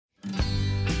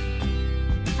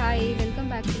Hi, welcome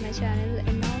back to my channel,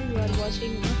 and now you are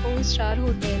watching a 4-star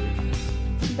hotel.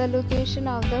 The location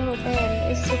of the hotel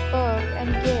is superb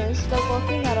and guests love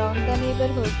walking around the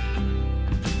neighborhood.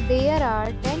 There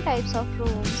are 10 types of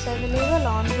rooms available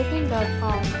on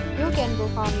booking.com. You can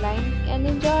book online and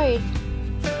enjoy it.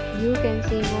 You can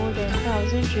see more than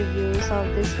 1000 reviews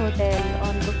of this hotel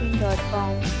on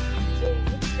booking.com.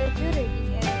 Its review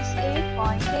rating is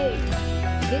 8.8,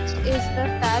 which is the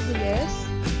fabulous.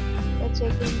 The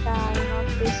check-in time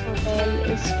of this hotel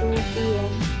is 2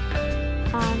 p.m.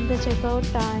 and the check-out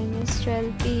time is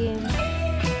 12 p.m.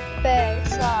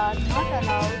 Pets are not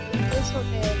allowed in this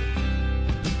hotel.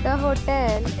 The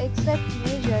hotel accepts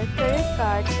major credit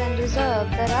cards and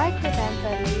reserves the right to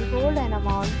temporarily hold an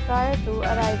amount prior to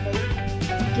arrival.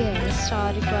 Guests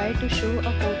are required to show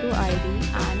a photo ID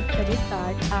and credit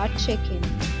card at check-in.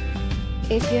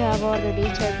 If you have already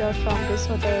checked out from this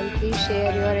hotel, please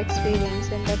share your experience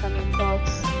in the comment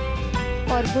box.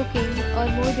 For booking or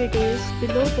more details,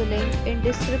 below the link in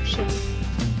description.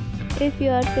 If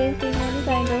you are facing any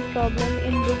kind of problem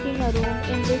in booking a room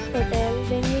in this hotel,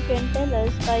 then you can tell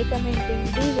us by commenting.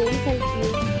 We will help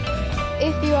you.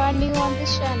 If you are new on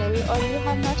this channel or you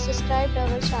have not subscribed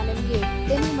our channel yet,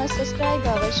 then you must subscribe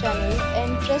our channel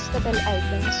and press the bell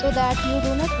icon so that you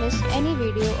do not miss any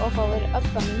video of our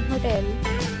upcoming hotel.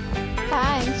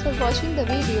 Thanks for watching the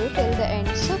video till the end.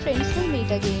 So friends, will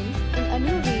meet again in a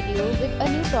new video with a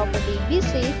new property. Be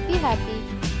safe, be happy.